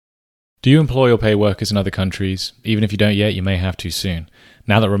Do you employ or pay workers in other countries? Even if you don't yet, you may have to soon.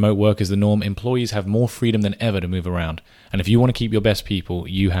 Now that remote work is the norm, employees have more freedom than ever to move around. And if you want to keep your best people,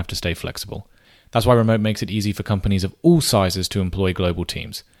 you have to stay flexible. That's why remote makes it easy for companies of all sizes to employ global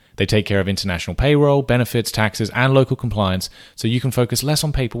teams. They take care of international payroll, benefits, taxes, and local compliance, so you can focus less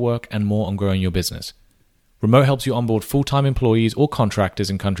on paperwork and more on growing your business. Remote helps you onboard full-time employees or contractors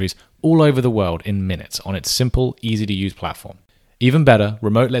in countries all over the world in minutes on its simple, easy-to-use platform. Even better,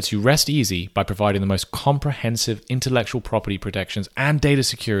 Remote lets you rest easy by providing the most comprehensive intellectual property protections and data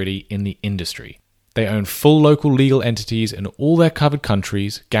security in the industry. They own full local legal entities in all their covered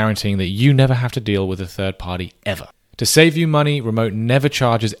countries, guaranteeing that you never have to deal with a third party ever. To save you money, Remote never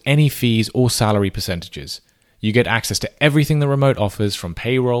charges any fees or salary percentages. You get access to everything the Remote offers, from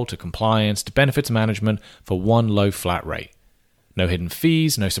payroll to compliance to benefits management, for one low flat rate. No hidden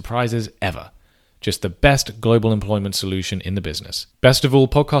fees, no surprises ever. Just the best global employment solution in the business. Best of all,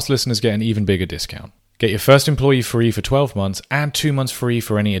 podcast listeners get an even bigger discount. Get your first employee free for 12 months and 2 months free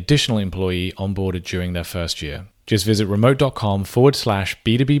for any additional employee onboarded during their first year. Just visit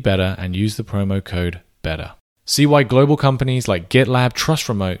remote.com/B2B better and use the promo code BETTER. See why global companies like GitLab trust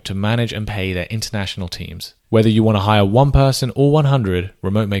Remote to manage and pay their international teams. Whether you want to hire one person or 100,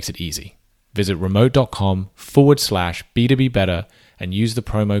 Remote makes it easy. Visit remote.com/B2B better and use the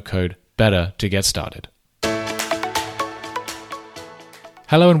promo code BETTER to get started.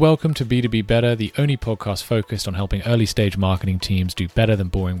 Hello and welcome to B2B Better, the only podcast focused on helping early stage marketing teams do better than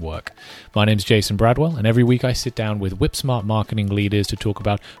boring work. My name's Jason Bradwell, and every week I sit down with whip-smart marketing leaders to talk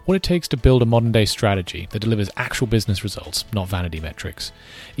about what it takes to build a modern day strategy that delivers actual business results, not vanity metrics.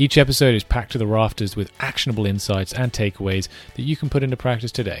 Each episode is packed to the rafters with actionable insights and takeaways that you can put into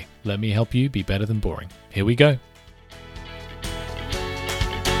practice today. Let me help you be better than boring. Here we go.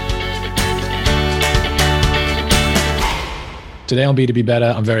 Today on B2B Better,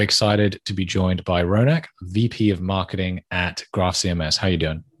 I'm very excited to be joined by Ronak, VP of Marketing at Graph CMS. How are you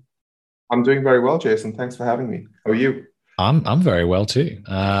doing? I'm doing very well, Jason. Thanks for having me. How are you? I'm very well too.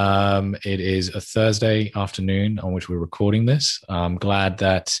 It is a Thursday afternoon on which we're recording this. I'm glad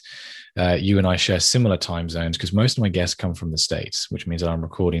that you and I share similar time zones, because most of my guests come from the States, which means that I'm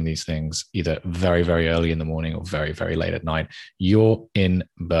recording these things either very, very early in the morning or very, very late at night. You're in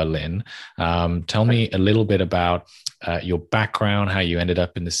Berlin. Tell me a little bit about your background, how you ended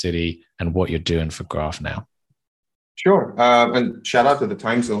up in the city, and what you're doing for Graph now. Sure. And shout out to the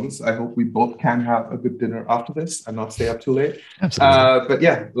time zones. I hope we both can have a good dinner after this and not stay up too late. Absolutely. But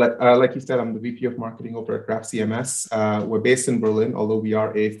yeah, like you said, I'm the VP of Marketing over at Graph CMS. We're based in Berlin, although we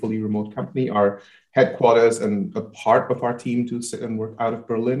are a fully remote company. Our headquarters and a part of our team do sit and work out of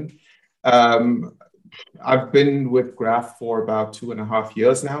Berlin. I've been with Graph for about 2.5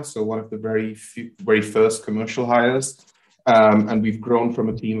 years now, so one of the very first commercial hires. And we've grown from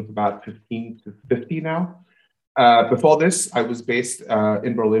a team of about 15 to 50 now. Before this, I was based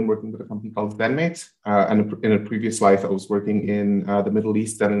in Berlin working with a company called ZenMate. And in a previous life, I was working in the Middle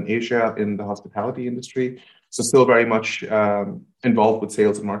East and in Asia in the hospitality industry. So still very much involved with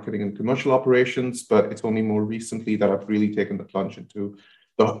sales and marketing and commercial operations, but it's only more recently that I've really taken the plunge into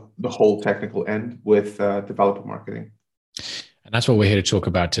the whole technical end with developer marketing. And that's what we're here to talk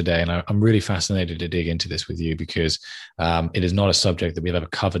about today. And I'm really fascinated to dig into this with you, because it is not a subject that we've ever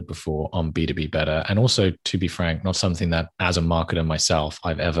covered before on B2B Better. And also, to be frank, not something that as a marketer myself,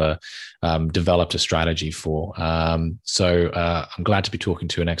 I've ever developed a strategy for. So I'm glad to be talking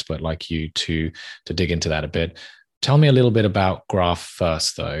to an expert like you to dig into that a bit. Tell me a little bit about Graph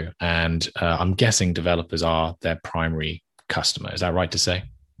first, though. And I'm guessing developers are their primary customer. Is that right to say?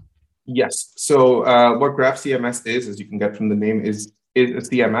 Yes. So what Graph CMS is, as you can get from the name, is a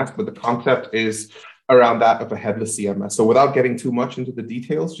CMS, but the concept is around that of a headless CMS. So without getting too much into the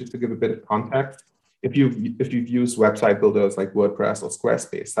details, just to give a bit of context, if you've used website builders like WordPress or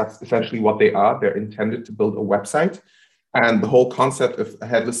Squarespace, that's essentially what they are. They're intended to build a website. And the whole concept of a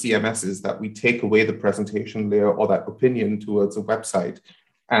headless CMS is that we take away the presentation layer or that opinion towards a website,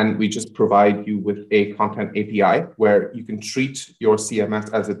 and we just provide you with a content API where you can treat your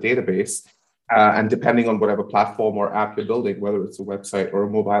CMS as a database. And depending on whatever platform or app you're building, whether it's a website or a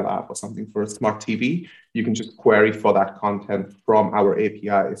mobile app or something for a smart TV, you can just query for that content from our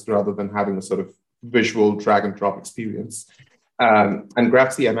APIs rather than having a sort of visual drag and drop experience. And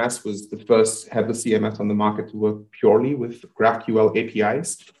Graph CMS was the first headless CMS on the market to work purely with GraphQL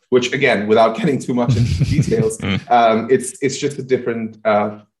APIs, which, again, without getting too much into the details, it's just a different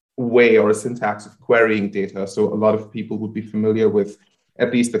way or a syntax of querying data. So a lot of people would be familiar with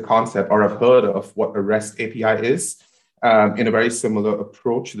at least the concept or have heard of what a REST API is. In a very similar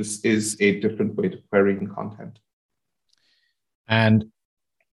approach, this is a different way to querying content. And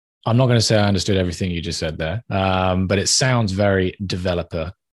I'm not going to say I understood everything you just said there, but it sounds very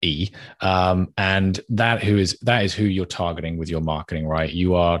developer-y, and that is who you're targeting with your marketing, right?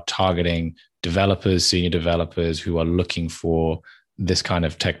 You are targeting developers, senior developers who are looking for this kind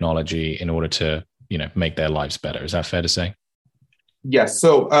of technology in order to, make their lives better. Is that fair to say? Yes.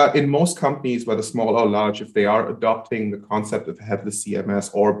 So in most companies, whether small or large, if they are adopting the concept of headless CMS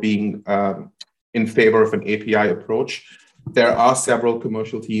or being in favor of an API approach, there are several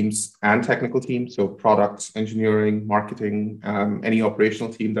commercial teams and technical teams, so products, engineering, marketing, any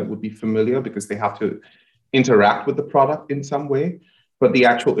operational team that would be familiar because they have to interact with the product in some way. But the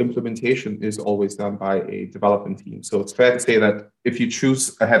actual implementation is always done by a development team. So it's fair to say that if you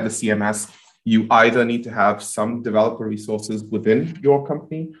choose a headless CMS, you either need to have some developer resources within your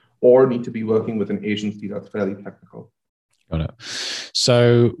company or need to be working with an agency that's fairly technical. Got it.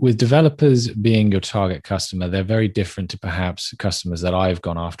 So with developers being your target customer, they're very different to perhaps customers that I've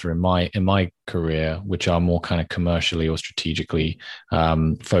gone after in my career, which are more kind of commercially or strategically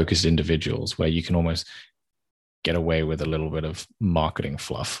focused individuals, where you can almost get away with a little bit of marketing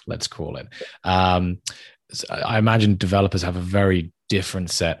fluff, let's call it. So I imagine developers have a very different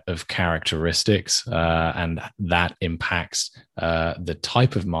set of characteristics, and that impacts the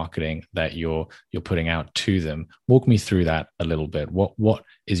type of marketing that you're putting out to them. Walk me through that a little bit. What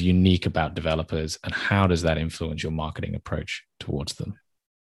is unique about developers, and how does that influence your marketing approach towards them?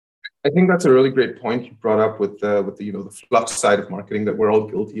 I think that's a really great point you brought up with the fluff side of marketing that we're all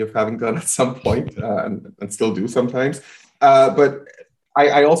guilty of having done at some point, and still do sometimes. But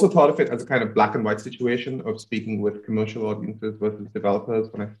I also thought of it as a kind of black and white situation of speaking with commercial audiences versus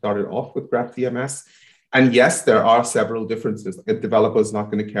developers when I started off with Graph CMS. And yes, there are several differences. A developer is not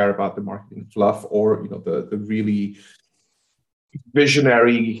going to care about the marketing fluff or the really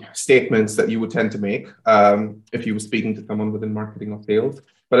visionary statements that you would tend to make if you were speaking to someone within marketing or sales.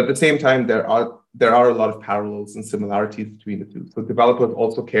 But at the same time, there are a lot of parallels and similarities between the two. So developers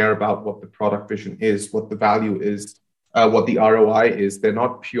also care about what the product vision is, what the value is, what the ROI is. They're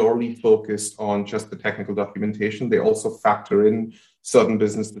not purely focused on just the technical documentation. They also factor in certain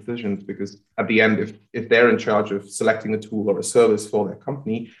business decisions because at the end, if they're in charge of selecting a tool or a service for their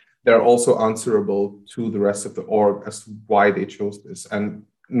company, they're also answerable to the rest of the org as to why they chose this. And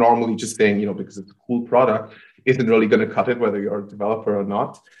normally just saying, because it's a cool product isn't really going to cut it, whether you're a developer or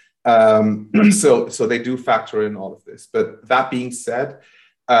not. So they do factor in all of this. But that being said,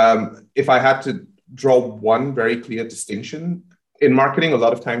 if I had to draw one very clear distinction, in marketing, a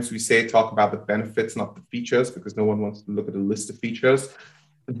lot of times we talk about the benefits, not the features, because no one wants to look at a list of features.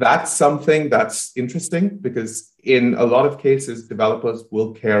 That's something that's interesting because in a lot of cases, developers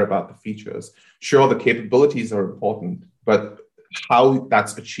will care about the features. Sure, the capabilities are important, but how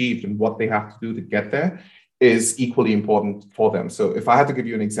that's achieved and what they have to do to get there is equally important for them. So if I had to give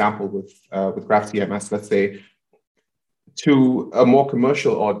you an example with Graph CMS, let's say, to a more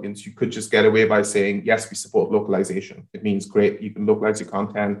commercial audience, you could just get away by saying, yes, we support localization. It means great, you can localize your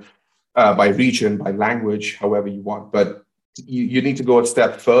content by region, by language, however you want. But you need to go a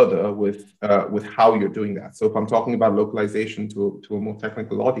step further with how you're doing that. So if I'm talking about localization to a more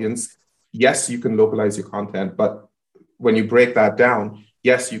technical audience, yes, you can localize your content, but when you break that down,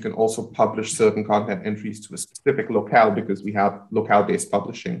 yes, you can also publish certain content entries to a specific locale because we have locale-based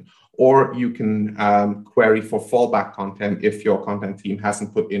publishing. Or you can query for fallback content if your content team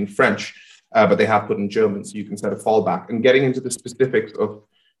hasn't put in French, but they have put in German, so you can set a fallback. And getting into the specifics of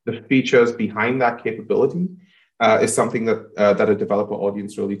the features behind that capability is something that a developer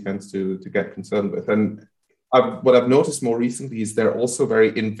audience really tends to get concerned with. And what I've noticed more recently is they're also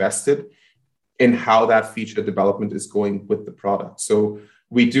very invested in how that feature development is going with the product. So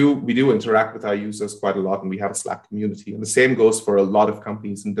we do interact with our users quite a lot, and we have a Slack community. And the same goes for a lot of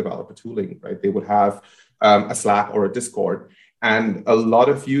companies in developer tooling, right? They would have a Slack or a Discord, and a lot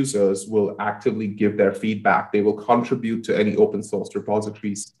of users will actively give their feedback. They will contribute to any open source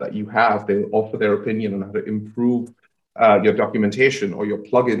repositories that you have. They will offer their opinion on how to improve your documentation or your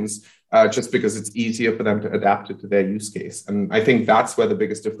plugins, just because it's easier for them to adapt it to their use case. And I think that's where the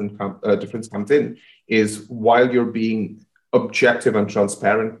biggest difference comes in, is while you're being objective and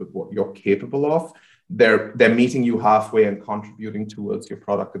transparent with what you're capable of, they're meeting you halfway and contributing towards your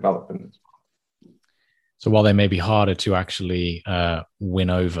product development. So while they may be harder to actually win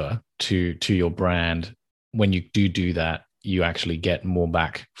over to your brand, when you do that, you actually get more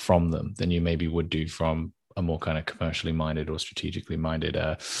back from them than you maybe would do from a more kind of commercially minded or strategically minded,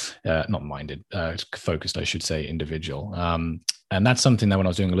 focused, I should say, individual. And that's something that when I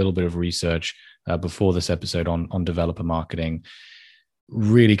was doing a little bit of research before this episode on developer marketing,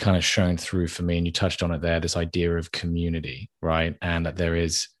 really kind of shone through for me. And you touched on it there, this idea of community, right? And that there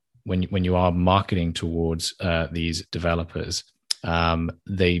is when you are marketing towards these developers,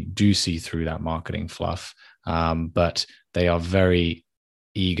 they do see through that marketing fluff, but they are very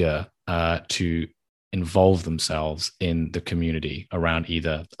eager to involve themselves in the community around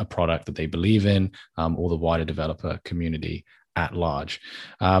either a product that they believe in, or the wider developer community at large.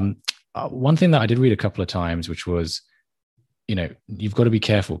 One thing that I did read a couple of times, which was, you've got to be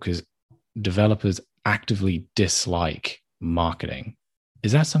careful because developers actively dislike marketing.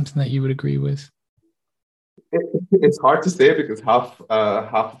 Is that something that you would agree with? It's hard to say because half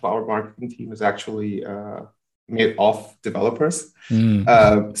of our marketing team is actually made of developers.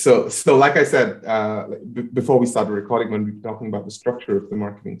 So like I said before we started recording, when we were talking about the structure of the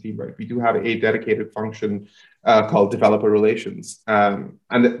marketing team, right? We do have a dedicated function called developer relations, and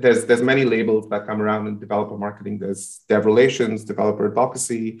there's many labels that come around in developer marketing. There's dev relations, developer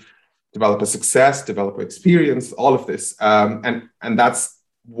advocacy, developer success, developer experience, all of this, and that's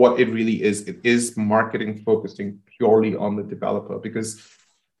what it really is. It is marketing focusing purely on the developer, because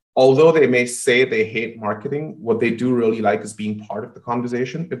although they may say they hate marketing, what they do really like is being part of the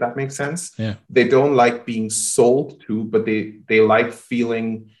conversation, if that makes sense. Yeah. They don't like being sold to, but they like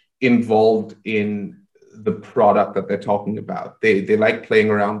feeling involved in the product that they're talking about. They like playing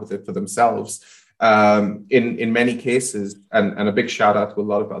around with it for themselves. In many cases, and a big shout out to a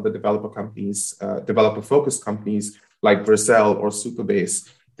lot of other developer companies, developer focused companies like Vercel or Superbase,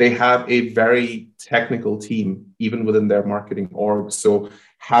 they have a very technical team, even within their marketing org. So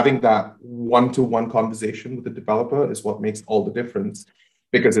having that one-to-one conversation with the developer is what makes all the difference,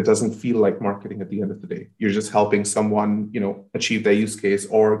 because it doesn't feel like marketing at the end of the day. You're just helping someone, achieve their use case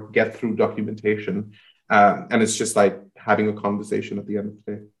or get through documentation. And it's just like having a conversation at the end of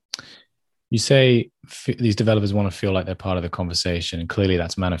the day. You say these developers want to feel like they're part of the conversation, and clearly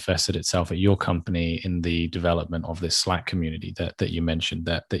that's manifested itself at your company in the development of this Slack community that you mentioned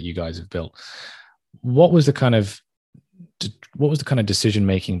that you guys have built. What was the kind of decision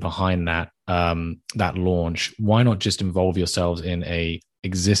making behind that launch? Why not just involve yourselves in a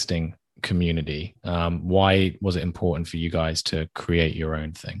existing community? Why was it important for you guys to create your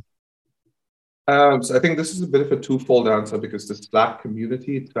own thing? So I think this is a bit of a twofold answer, because the Slack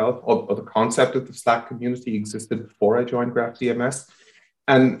community itself, or the concept of the Slack community, existed before I joined Graph CMS.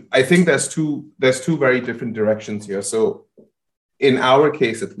 And I think there's two very different directions here. So in our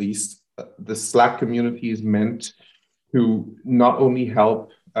case, at least, the Slack community is meant to not only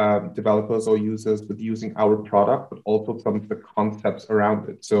help developers or users with using our product, but also some of the concepts around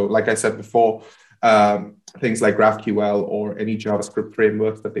it. So like I said before, things like GraphQL or any JavaScript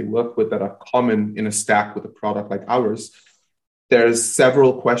frameworks that they work with that are common in a stack with a product like ours, there's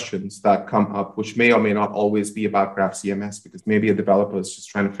several questions that come up, which may or may not always be about Graph CMS, because maybe a developer is just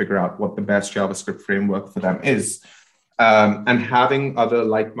trying to figure out what the best JavaScript framework for them is. And having other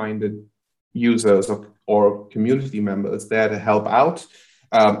like-minded users or community members there to help out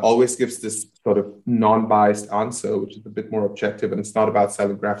always gives this sort of non-biased answer, which is a bit more objective, and it's not about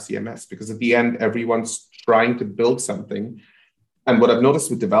selling Graph CMS, because at the end, everyone's trying to build something. And what I've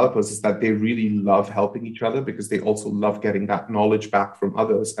noticed with developers is that they really love helping each other, because they also love getting that knowledge back from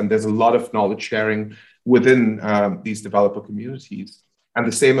others. And there's a lot of knowledge sharing within these developer communities. And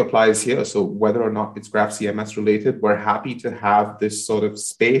the same applies here. So whether or not it's Graph CMS related, we're happy to have this sort of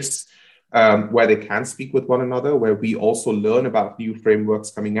space where they can speak with one another, where we also learn about new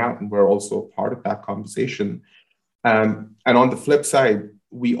frameworks coming out, and we're also part of that conversation. And on the flip side,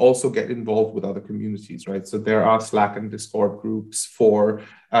 we also get involved with other communities, right? So there are Slack and Discord groups for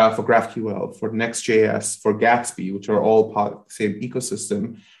GraphQL, for Next.js, for Gatsby, which are all part of the same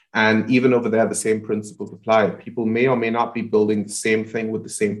ecosystem. And even over there, the same principles apply. People may or may not be building the same thing with the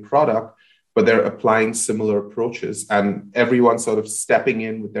same product, but they're applying similar approaches, and everyone sort of stepping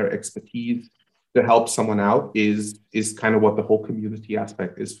in with their expertise to help someone out is kind of what the whole community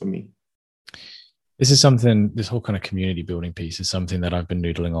aspect is for me. This whole kind of community building piece is something that I've been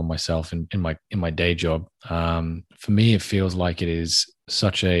noodling on myself in my day job. For me, it feels like it is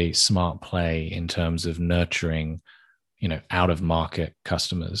such a smart play in terms of nurturing, out of market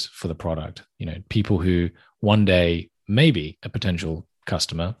customers for the product. People who one day may be a potential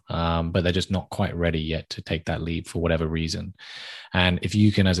customer, but they're just not quite ready yet to take that leap for whatever reason. And if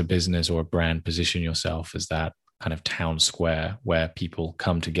you can, as a business or a brand, position yourself as that kind of town square where people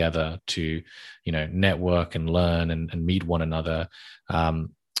come together to, network and learn and meet one another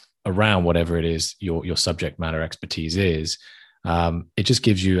around whatever it is your subject matter expertise is, it just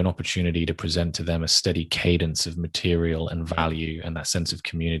gives you an opportunity to present to them a steady cadence of material and value and that sense of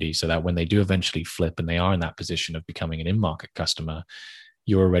community, so that when they do eventually flip and they are in that position of becoming an in-market customer,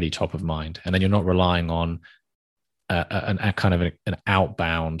 you're already top of mind. And then you're not relying on a kind of an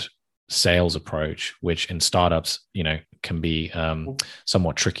outbound sales approach, which in startups, can be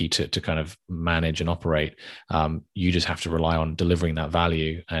somewhat tricky to kind of manage and operate. You just have to rely on delivering that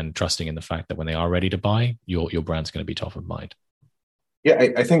value and trusting in the fact that when they are ready to buy, your brand's going to be top of mind. Yeah,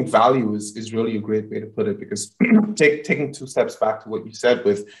 I think value is really a great way to put it, because taking two steps back to what you said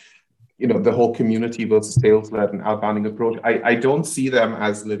with, the whole community versus sales-led and outbounding approach, I don't see them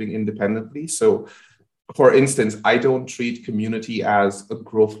as living independently. So for instance, I don't treat community as a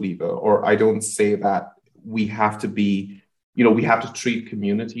growth lever, or I don't say that we have to be, we have to treat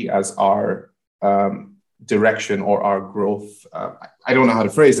community as our direction or our growth. I don't know how to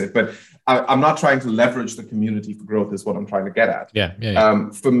phrase it, but I'm not trying to leverage the community for growth is what I'm trying to get at. Yeah.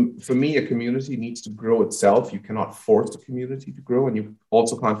 For me, a community needs to grow itself. You cannot force a community to grow, and you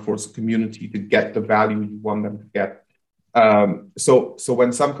also can't force a community to get the value you want them to get. So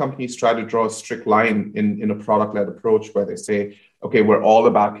when some companies try to draw a strict line in a product-led approach where they say, okay, we're all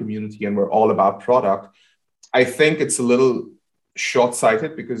about community and we're all about product, I think it's a little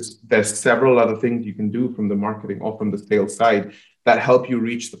short-sighted, because there's several other things you can do from the marketing or from the sales side that help you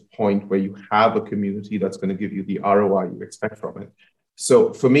reach the point where you have a community that's going to give you the ROI you expect from it.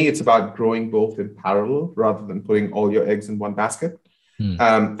 So for me, it's about growing both in parallel rather than putting all your eggs in one basket.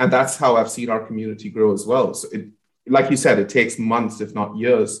 And that's how I've seen our community grow as well. So like you said, it takes months, if not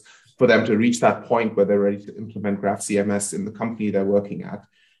years, for them to reach that point where they're ready to implement Graph CMS in the company they're working at.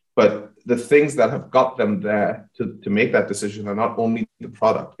 But the things that have got them there to make that decision are not only the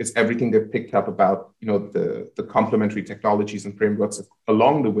product, it's everything they've picked up about, the complementary technologies and frameworks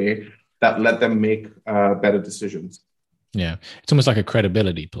along the way that let them make better decisions. Yeah, it's almost like a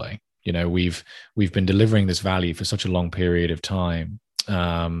credibility play. We've been delivering this value for such a long period of time.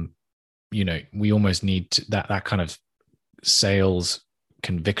 We almost need that kind of sales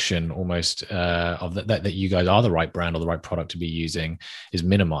conviction almost of that you guys are the right brand or the right product to be using is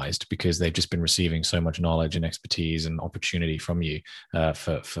minimized, because they've just been receiving so much knowledge and expertise and opportunity from you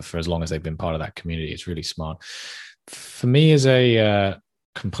for as long as they've been part of that community. It's really smart. For me, as a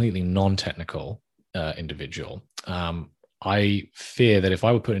completely non-technical individual, I fear that if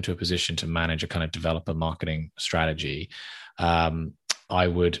I were put into a position to manage a kind of developer marketing strategy, I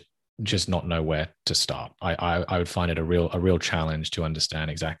would just not know where to start. I would find it a real challenge to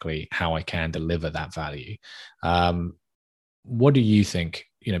understand exactly how I can deliver that value. What do you think,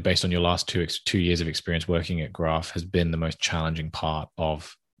 based on your last 2 years of experience working at Graph, has been the most challenging part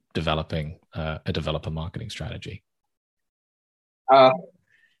of developing a developer marketing strategy?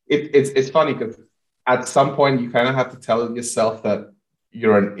 It's funny because at some point you kind of have to tell yourself that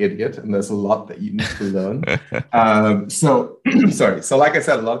you're an idiot and there's a lot that you need to learn. So like I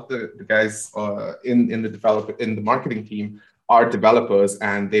said, a lot of the guys in the marketing team are developers,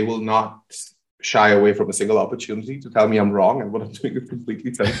 and they will not shy away from a single opportunity to tell me I'm wrong and what I'm doing is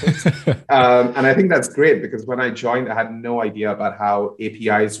completely senseless. And I think that's great, because when I joined, I had no idea about how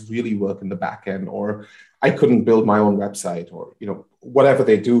APIs really work in the back end, or I couldn't build my own website, or whatever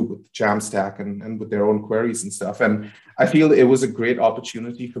they do with Jamstack and with their own queries and stuff. And I feel it was a great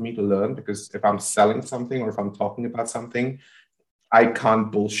opportunity for me to learn, because if I'm selling something or if I'm talking about something, I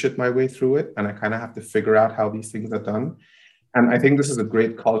can't bullshit my way through it, and I kind of have to figure out how these things are done. And I think this is a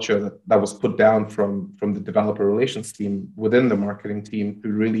great culture that was put down from the developer relations team within the marketing team to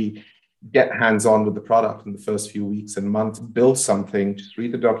really get hands-on with the product in the first few weeks and months, build something, just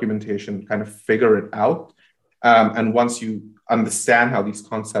read the documentation, kind of figure it out. And once you understand how these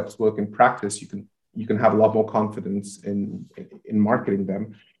concepts work in practice, you can have a lot more confidence in marketing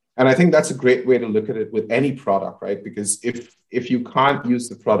them. And I think that's a great way to look at it with any product, right? Because if you can't use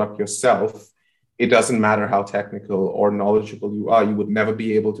the product yourself, it doesn't matter how technical or knowledgeable you are, you would never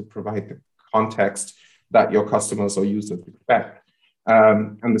be able to provide the context that your customers or users expect.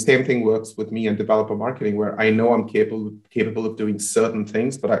 And the same thing works with me in developer marketing, where I know I'm capable of doing certain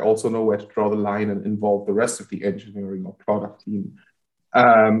things, but I also know where to draw the line and involve the rest of the engineering or product team.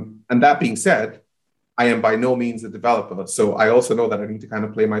 And that being said, I am by no means a developer. So I also know that I need to kind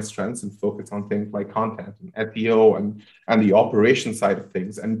of play my strengths and focus on things like content and SEO and the operation side of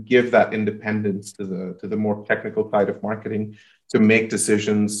things, and give that independence to the more technical side of marketing to make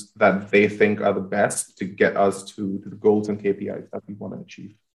decisions that they think are the best to get us to the goals and KPIs that we want to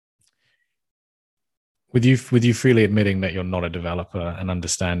achieve. With you freely admitting that you're not a developer and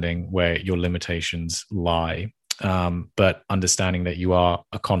understanding where your limitations lie, but understanding that you are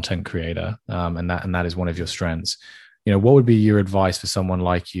a content creator, and that is one of your strengths. What would be your advice for someone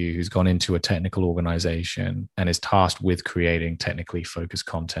like you who's gone into a technical organization and is tasked with creating technically focused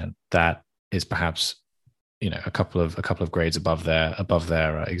content that is perhaps a couple of grades above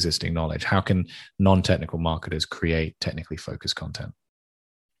their existing knowledge? How can non-technical marketers create technically focused content?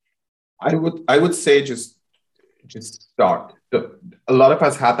 I would say just start. A lot of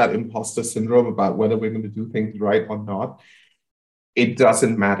us had that imposter syndrome about whether we're going to do things right or not. It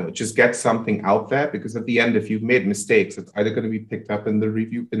doesn't matter. Just get something out there, because at the end, if you've made mistakes, it's either going to be picked up in the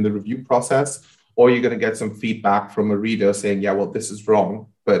review process, or you're going to get some feedback from a reader saying, yeah, well, this is wrong,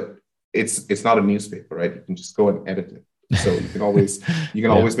 but it's not a newspaper, right? You can just go and edit it. So you can always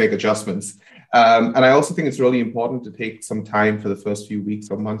always make adjustments. And I also think it's really important to take some time for the first few weeks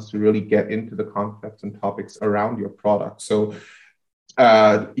or months to really get into the concepts and topics around your product. So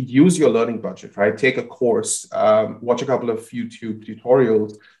use your learning budget, right? Take a course, watch a couple of YouTube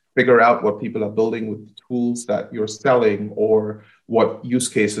tutorials, figure out what people are building with the tools that you're selling, or what use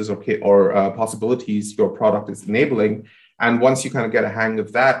cases or possibilities your product is enabling. And once you kind of get a hang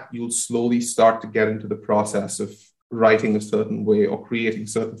of that, you'll slowly start to get into the process of writing a certain way or creating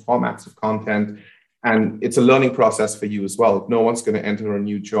certain formats of content. And it's a learning process for you as well. No one's going to enter a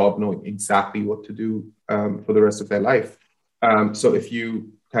new job knowing exactly what to do for the rest of their life. So if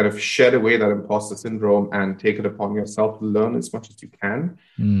you kind of shed away that imposter syndrome and take it upon yourself to learn as much as you can,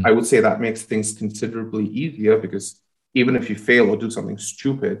 I would say that makes things considerably easier, because even if you fail or do something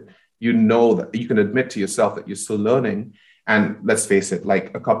stupid, you know that you can admit to yourself that you're still learning. And let's face it,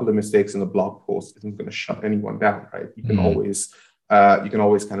 like a couple of mistakes in a blog post isn't going to shut anyone down, right? You can always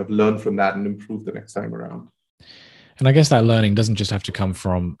kind of learn from that and improve the next time around. And I guess that learning doesn't just have to come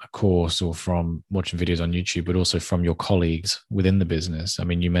from a course or from watching videos on YouTube, but also from your colleagues within the business. I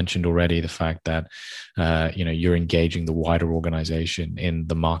mean, you mentioned already the fact that, you're engaging the wider organization in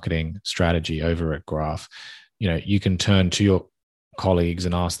the marketing strategy over at Graph. You can turn to your colleagues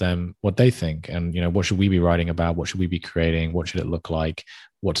and ask them what they think, and what should we be writing about, what should we be creating, what should it look like,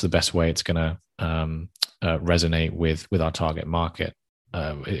 what's the best way it's going to resonate with our target market.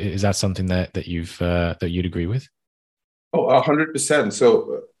 Is that something that you'd agree with? Oh, 100%.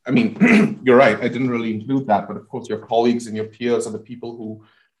 So, I mean, you're right. I didn't really include that, but of course, your colleagues and your peers are the people who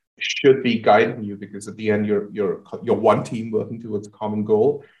should be guiding you, because at the end, you're one team working towards a common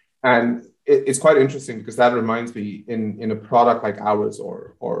goal. And it's quite interesting, because that reminds me, in a product like ours,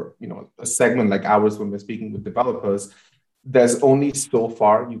 or a segment like ours, when we're speaking with developers, there's only so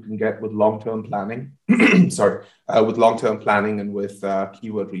far you can get with long-term planning. With long-term planning and with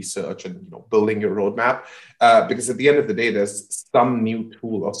keyword research and building your roadmap, because at the end of the day, there's some new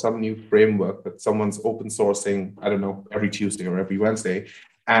tool or some new framework that someone's open sourcing, I don't know, every Tuesday or every Wednesday,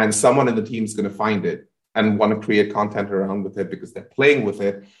 and someone in the team is going to find it and want to create content around with it because they're playing with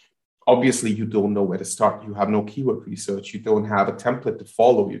it. Obviously, you don't know where to start. You have no keyword research. You don't have a template to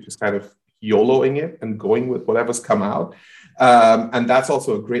follow. You're just kind of YOLOing it and going with whatever's come out. And that's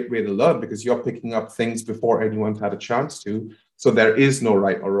also a great way to learn, because you're picking up things before anyone's had a chance to. So there is no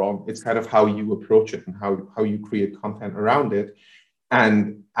right or wrong. It's kind of how you approach it and how you create content around it.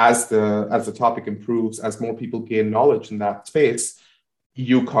 And as the topic improves, as more people gain knowledge in that space,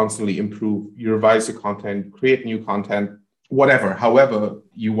 you constantly improve. You revise your content, create new content, however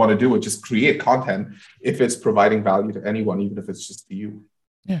you want to do it. Just create content if it's providing value to anyone, even if it's just to you.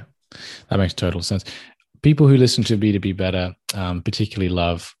 Yeah, that makes total sense. People who listen to B2B Better particularly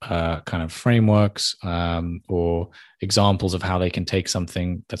love kind of frameworks or examples of how they can take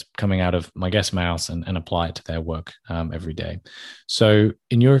something that's coming out of my guest mouth and apply it to their work every day. So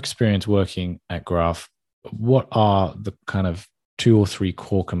in your experience working at Graph, what are the kind of 2 or 3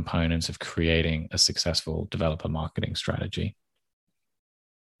 core components of creating a successful developer marketing strategy?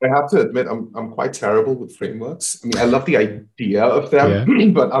 I have to admit, I'm quite terrible with frameworks. I mean, I love the idea of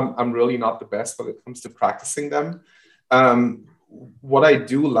them, but I'm really not the best when it comes to practicing them. What I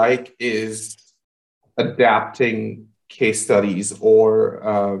do like is adapting case studies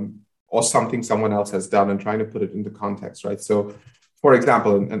or something someone else has done and trying to put it into context, right? So, for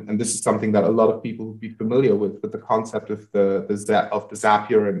example, and this is something that a lot of people would be familiar with the concept of the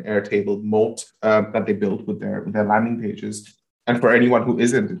Zapier and Airtable moat that they built with their landing pages. And for anyone who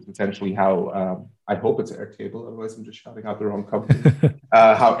isn't, it's essentially how, I hope it's Airtable, otherwise I'm just shouting out the wrong company,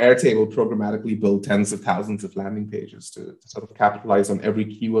 how Airtable programmatically built tens of thousands of landing pages to sort of capitalize on every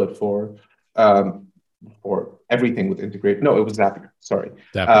keyword for everything with integrate. No, it was Zapier, sorry,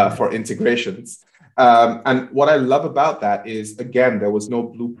 for integrations. And what I love about that is, again, there was no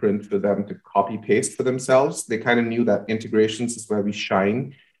blueprint for them to copy paste for themselves. They kind of knew that integrations is where we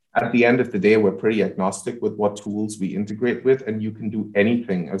shine. At the end of the day, we're pretty agnostic with what tools we integrate with, and you can do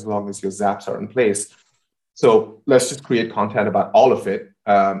anything as long as your zaps are in place. So let's just create content about all of it.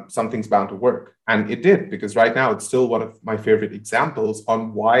 Something's bound to work. And it did, because right now it's still one of my favorite examples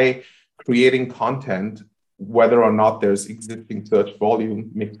on why creating content whether or not there's existing search volume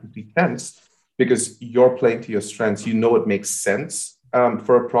makes complete sense because you're playing to your strengths. You know it makes sense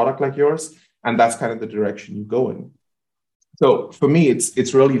for a product like yours, and that's kind of the direction you go in. So for me,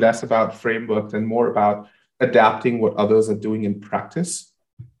 it's really less about frameworks and more about adapting what others are doing in practice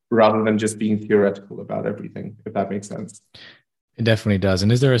rather than just being theoretical about everything, if that makes sense. It definitely does.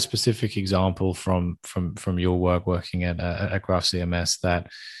 And is there a specific example from your work working at Graph CMS that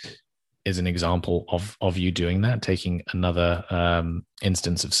is an example of you doing that, taking another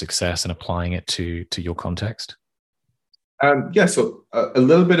instance of success and applying it to your context? Yeah, so a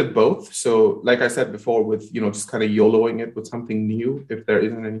little bit of both. So like I said before, with, just kind of YOLOing it with something new, if there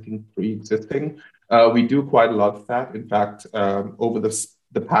isn't anything pre-existing, we do quite a lot of that. In fact, over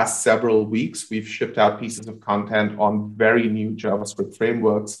the past several weeks, we've shipped out pieces of content on very new JavaScript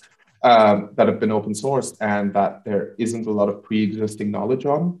frameworks that have been open sourced and that there isn't a lot of pre-existing knowledge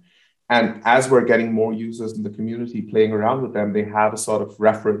on. And as we're getting more users in the community playing around with them, they have a sort of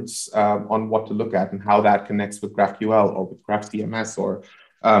reference on what to look at and how that connects with GraphQL or with GraphCMS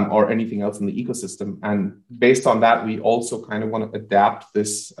or anything else in the ecosystem. And based on that, we also kind of want to adapt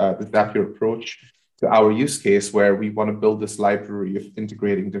this Zapier approach to our use case, where we want to build this library of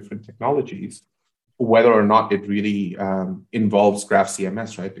integrating different technologies, whether or not it really involves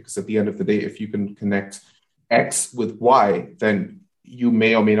GraphCMS, right? Because at the end of the day, if you can connect X with Y, then you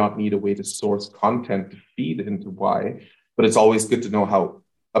may or may not need a way to source content to feed into Y, but it's always good to know how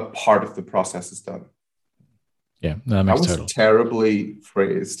a part of the process is done. Yeah, that makes total. Terribly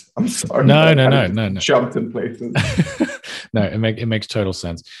phrased. I'm sorry. No. Jumped in places. No, it makes total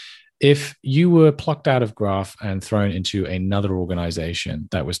sense. If you were plucked out of Graph and thrown into another organization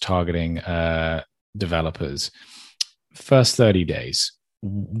that was targeting developers, first 30 days,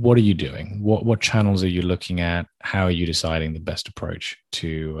 what are you doing? What channels are you looking at? How are you deciding the best approach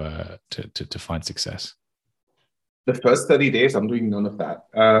to find success? The first 30 days, I'm doing none of that.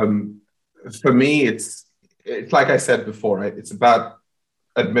 For me, it's like I said before, right? It's about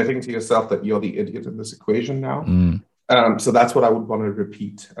admitting to yourself that you're the idiot in this equation now. So that's what I would want to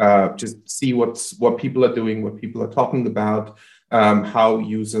repeat. Just see what people are doing, what people are talking about, how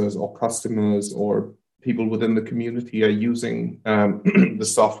users or customers or people within the community are using the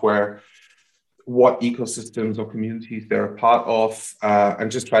software, what ecosystems or communities they're a part of,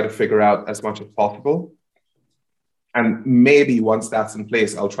 and just try to figure out as much as possible. And maybe once that's in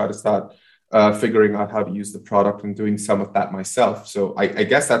place, I'll try to start figuring out how to use the product and doing some of that myself. So I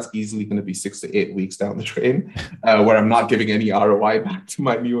guess that's easily going to be 6 to 8 weeks down the train, where I'm not giving any ROI back to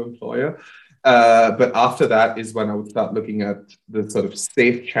my new employer. But after that is when I would start looking at the sort of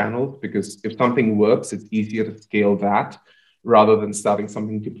safe channels, because if something works, it's easier to scale that rather than starting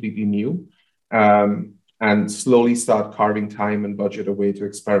something completely new, and slowly start carving time and budget away to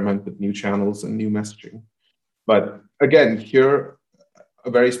experiment with new channels and new messaging. But again, here,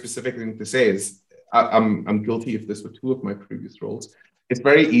 a very specific thing to say is I'm guilty if this were 2 of my previous roles. It's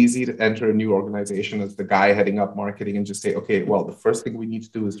very easy to enter a new organization as the guy heading up marketing and just say, okay, well, the first thing we need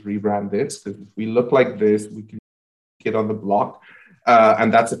to do is rebrand this, because if we look like this, we can get on the block.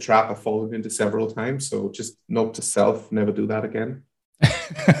 And that's a trap I've fallen into several times. So just note to self, never do that again.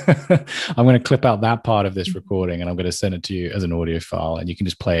 I'm going to clip out that part of this recording and I'm going to send it to you as an audio file, and you can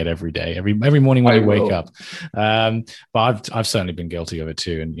just play it every day, every morning when you wake up. But I've certainly been guilty of it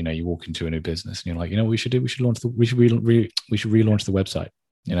too. And you walk into a new business and you're like, we should relaunch the website.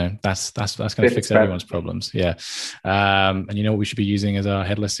 That's going to fix everyone's problems. Yeah. And what we should be using as our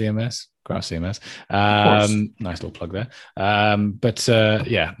headless CMS, Graph CMS. Nice little plug there.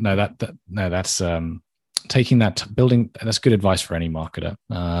 That's taking that building. That's good advice for any marketer,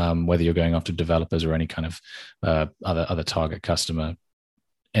 whether you're going after developers or any kind of other target customer.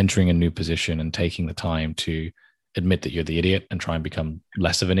 Entering a new position and taking the time to admit that you're the idiot and try and become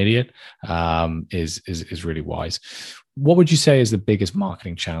less of an idiot is really wise. What would you say is the biggest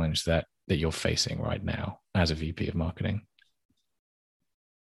marketing challenge that you're facing right now as a VP of marketing?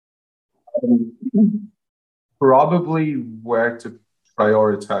 Probably where to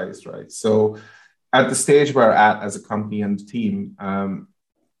prioritize, right? So at the stage we're at as a company and team,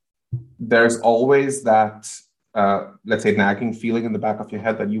 there's always that, let's say, nagging feeling in the back of your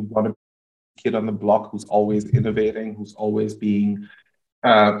head that you want to be a kid on the block who's always innovating, who's always being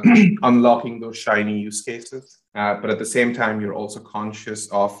unlocking those shiny use cases. But at the same time, you're also conscious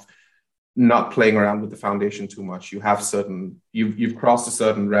of not playing around with the foundation too much. You've crossed a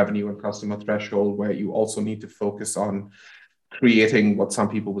certain revenue and customer threshold where you also need to focus on creating what some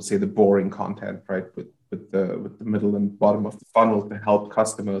people would say the boring content, right? With the middle and bottom of the funnel to help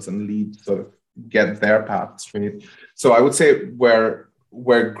customers and leads sort of get their path straight. So I would say where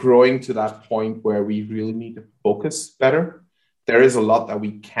we're growing to that point where we really need to focus better. There is a lot that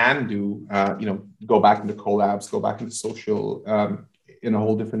we can do, go back into collabs, go back into social in a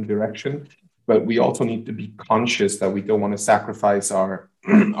whole different direction. But we also need to be conscious that we don't want to sacrifice our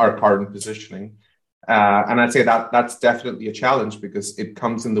our current positioning. And I'd say that that's definitely a challenge because it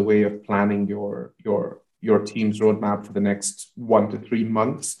comes in the way of planning your team's roadmap for the next 1 to 3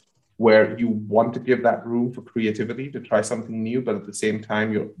 months, where you want to give that room for creativity to try something new, but at the same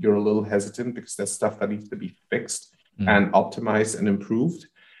time you're a little hesitant because there's stuff that needs to be fixed and optimized and improved.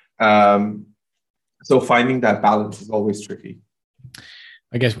 So finding that balance is always tricky.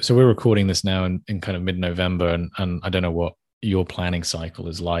 I guess so. We're recording this now in kind of mid-November, and I don't know what your planning cycle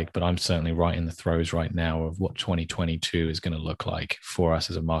is like, but I'm certainly right in the throes right now of what 2022 is going to look like for us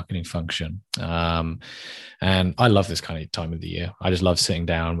as a marketing function. And I love this kind of time of the year. I just love sitting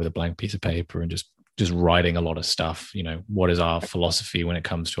down with a blank piece of paper and just writing a lot of stuff. What is our philosophy when it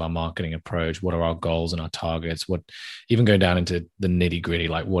comes to our marketing approach? What are our goals and our targets? What, even going down into the nitty gritty,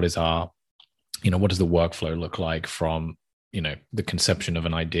 like what is our, what does the workflow look like from the conception of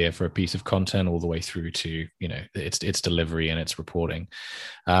an idea for a piece of content all the way through to its delivery and its reporting.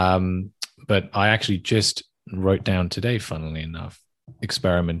 But I actually just wrote down today, funnily enough,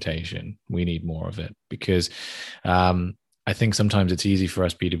 experimentation. We need more of it because I think sometimes it's easy for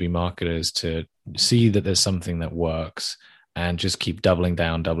us B2B marketers to see that there's something that works and just keep doubling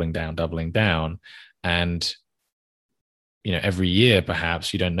down. And every year,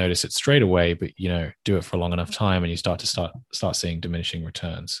 perhaps you don't notice it straight away, but do it for a long enough time, and you start seeing diminishing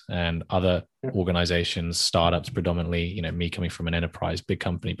returns. And other organizations, startups, predominantly, me coming from an enterprise, big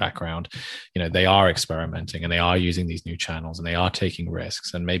company background, they are experimenting and they are using these new channels and they are taking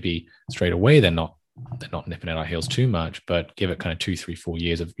risks. And maybe straight away they're not nipping at our heels too much, but give it kind of 2, 3, 4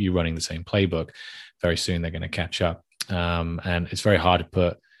 years of you running the same playbook. Very soon they're going to catch up, and it's very hard to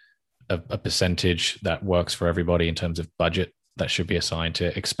put a percentage that works for everybody in terms of budget that should be assigned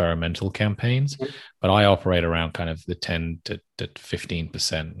to experimental campaigns. But I operate around kind of the 10 to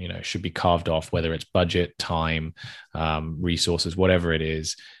 15%, should be carved off, whether it's budget, time, resources, whatever it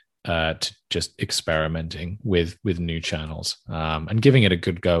is, to just experimenting with new channels, and giving it a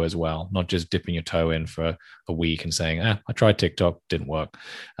good go as well, not just dipping your toe in for a week and saying, I tried TikTok, didn't work.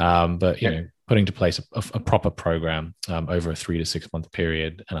 But, putting to place a proper program over a 3 to 6 month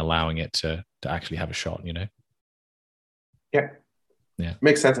period and allowing it to actually have a shot, Yeah.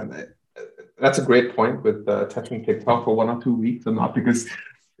 Makes sense. And that's a great point with touching TikTok for 1 or 2 weeks or not, because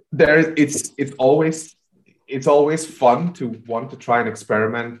it's always fun to want to try and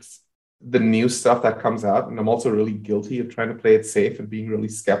experiment the new stuff that comes out. And I'm also really guilty of trying to play it safe and being really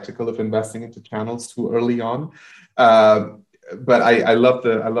skeptical of investing into channels too early on. But I love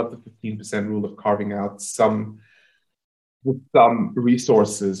the 15% rule of carving out some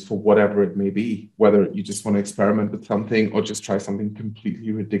resources for whatever it may be, whether you just want to experiment with something or just try something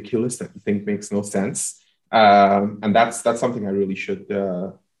completely ridiculous that you think makes no sense. And that's something I really should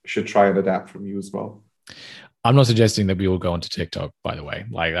try and adapt from you as well. I'm not suggesting that we all go onto TikTok, by the way.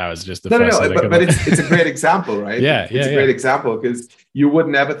 Like, that was just the first. But it's a great example, right? It's a great example, because you would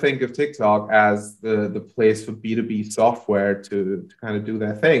never think of TikTok as the place for B2B software to kind of do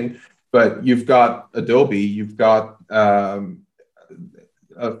their thing. But you've got Adobe, you've got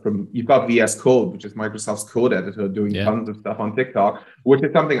VS Code, which is Microsoft's code editor, doing tons of stuff on TikTok, which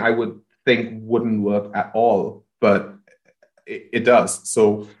is something I would think wouldn't work at all, but it does.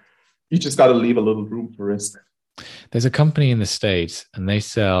 So you just got to leave a little room for risk. There's a company in the States, and they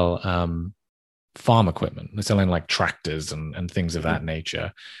sell farm equipment. They're selling like tractors and things of that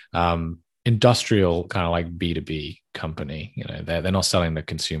nature. Industrial, kind of like B2B company. They're not selling the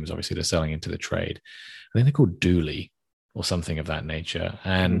consumers, obviously. They're selling into the trade. I think they're called Dooley or something of that nature.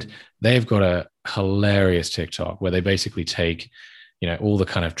 And they've got a hilarious TikTok where they basically take all the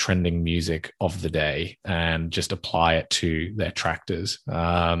kind of trending music of the day and just apply it to their tractors.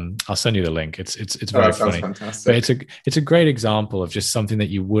 I'll send you the link. It's very funny. Fantastic. But it's a great example of just something that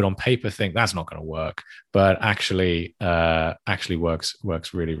you would on paper think that's not going to work, but actually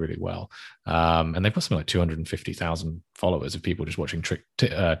works really, really well. And they've got something like 250,000 followers of people just watching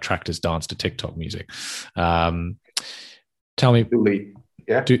tractors dance to TikTok music. Tell me, Dooley.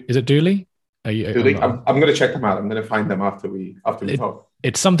 Yeah. Is it Dooley? Dooley? I'm going to check them out. I'm going to find them after we talk.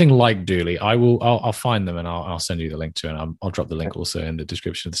 It's something like Dooley. I'll find them and I'll send you the link to it. And I'll drop the link also in the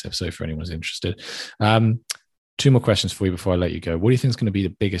description of this episode for anyone who's interested. 2 more questions for you before I let you go. What do you think is going to be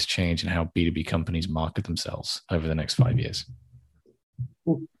the biggest change in how B2B companies market themselves over the next 5 years?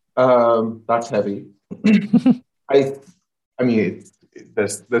 That's heavy. I mean,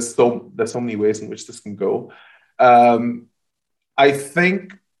 there's so many ways in which this can go. I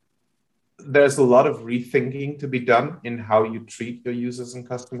think there's a lot of rethinking to be done in how you treat your users and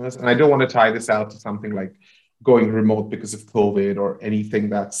customers. And I don't want to tie this out to something like going remote because of COVID or anything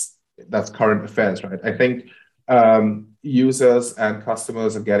that's current affairs, right? I think users and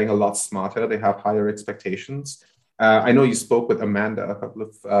customers are getting a lot smarter. They have higher expectations. I know you spoke with Amanda a couple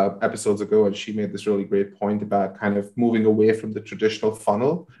of episodes ago, and she made this really great point about kind of moving away from the traditional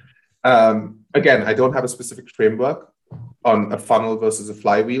funnel. Again, I don't have a specific framework on a funnel versus a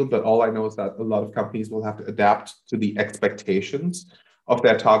flywheel, but all I know is that a lot of companies will have to adapt to the expectations of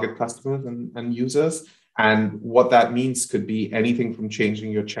their target customers and users. And what that means could be anything from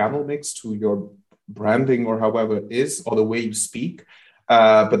changing your channel mix to your branding or however it is, or the way you speak.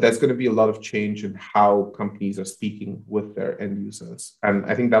 But there's going to be a lot of change in how companies are speaking with their end users. And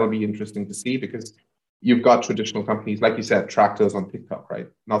I think that'll be interesting to see, because you've got traditional companies, like you said, tractors on TikTok, right?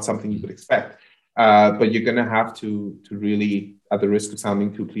 Not something you would expect. But you're going to have to really, at the risk of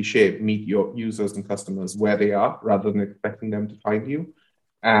sounding too cliche, meet your users and customers where they are rather than expecting them to find you.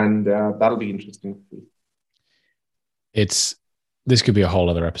 And that'll be interesting to see. This could be a whole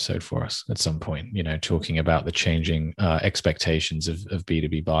other episode for us at some point, talking about the changing expectations of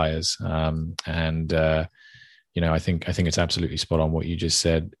B2B buyers. I think it's absolutely spot on what you just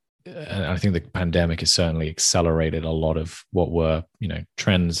said. And I think the pandemic has certainly accelerated a lot of what were,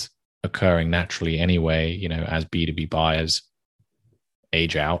 trends occurring naturally anyway, as B2B buyers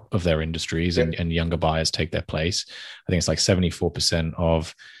age out of their industries and younger buyers take their place. I think it's like 74%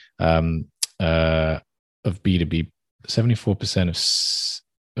 of B2B, 74%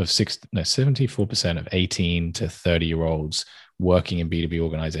 of 18 to 30-year-olds working in B2B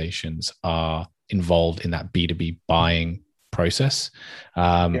organizations are involved in that B2B buying process.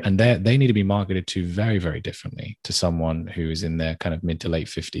 And they need to be marketed to very, very differently to someone who is in their kind of mid to late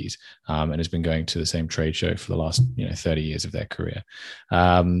 50s and has been going to the same trade show for the last 30 years of their career.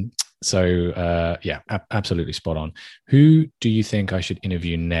 Absolutely spot on. Who do you think I should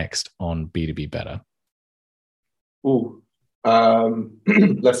interview next on B2B Better?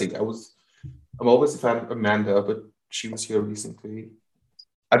 Let's see. I'm always a fan of Amanda, but she was here recently.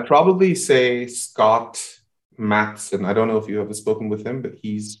 I'd probably say Scott Matson. I don't know if you ever spoken with him, but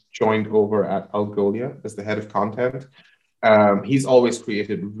he's joined over at Algolia as the head of content. He's always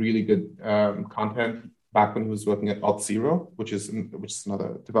created really good content back when he was working at Auth0, which is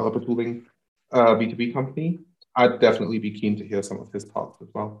another developer tooling B2B company. I'd definitely be keen to hear some of his thoughts as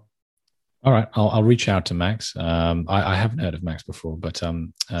well. All right, I'll reach out to Max. I haven't heard of Max before, but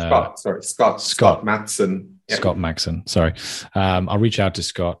Scott Matson. Yeah. Scott Maxon. Sorry, I'll reach out to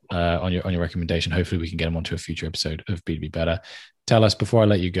Scott on your recommendation. Hopefully, we can get him onto a future episode of B2B Better. Tell us, before I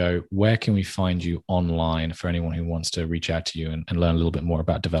let you go, where can we find you online for anyone who wants to reach out to you and learn a little bit more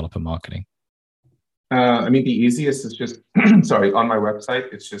about developer marketing? The easiest is just on my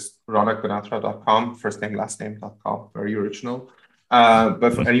website. It's just ronakganatra.com, first name, last name.com. Very original.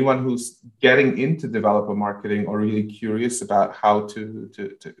 But for anyone who's getting into developer marketing or really curious about how to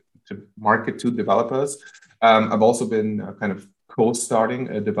market to developers, I've also been kind of co-starting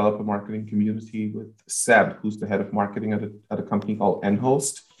a developer marketing community with Seb, who's the head of marketing at a company called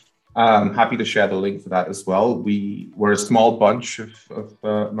nHost. I'm happy to share the link for that as well. We're a small bunch of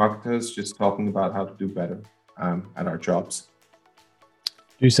marketers just talking about how to do better at our jobs.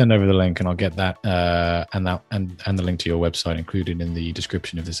 Do send over the link, and I'll get that and the link to your website included in the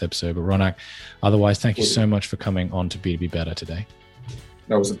description of this episode. But Ronak, otherwise, thank you so much for coming on to B2B Better today.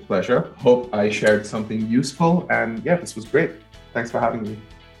 That was a pleasure. Hope I shared something useful, and this was great. Thanks for having me.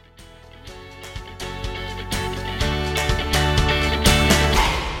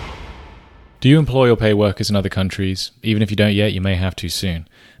 Do you employ or pay workers in other countries? Even if you don't yet, you may have to soon.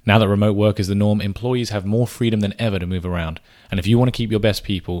 Now that remote work is the norm, employees have more freedom than ever to move around. And if you want to keep your best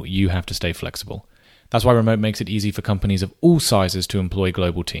people, you have to stay flexible. That's why remote makes it easy for companies of all sizes to employ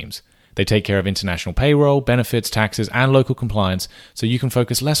global teams. They take care of international payroll, benefits, taxes, and local compliance, so you can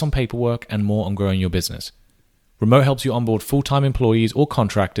focus less on paperwork and more on growing your business. Remote helps you onboard full-time employees or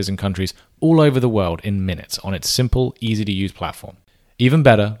contractors in countries all over the world in minutes on its simple, easy-to-use platform. Even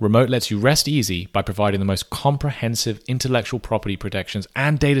better, Remote lets you rest easy by providing the most comprehensive intellectual property protections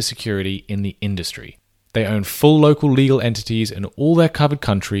and data security in the industry. They own full local legal entities in all their covered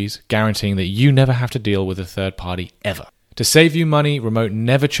countries, guaranteeing that you never have to deal with a third party ever. To save you money, Remote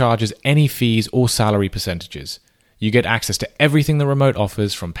never charges any fees or salary percentages. You get access to everything that Remote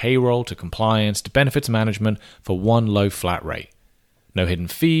offers, from payroll to compliance to benefits management, for one low flat rate. No hidden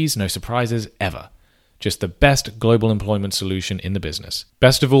fees, no surprises ever. Just the best global employment solution in the business.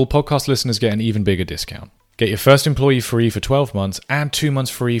 Best of all, podcast listeners get an even bigger discount. Get your first employee free for 12 months and 2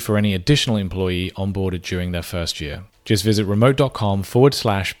 months free for any additional employee onboarded during their first year. Just visit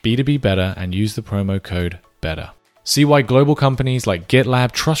remote.com/B2B better and use the promo code BETTER. See why global companies like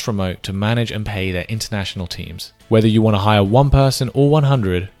GitLab trust Remote to manage and pay their international teams. Whether you want to hire one person or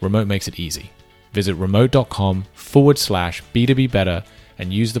 100, Remote makes it easy. Visit remote.com/B2B better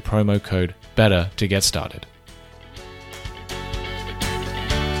and use the promo code BETTER to get started.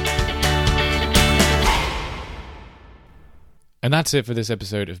 And that's it for this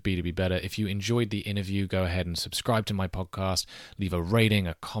episode of B2B Better. If you enjoyed the interview, go ahead and subscribe to my podcast, leave a rating,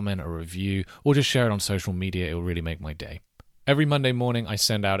 a comment, a review, or just share it on social media. It will really make my day. Every Monday morning, I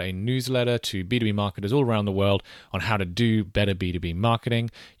send out a newsletter to B2B marketers all around the world on how to do better B2B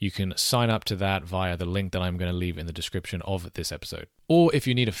marketing. You can sign up to that via the link that I'm going to leave in the description of this episode. Or if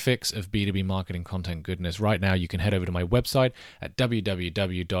you need a fix of B2B marketing content goodness right now, you can head over to my website at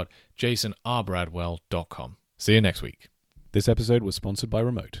www.jasonrbradwell.com. See you next week. This episode was sponsored by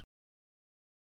Remote.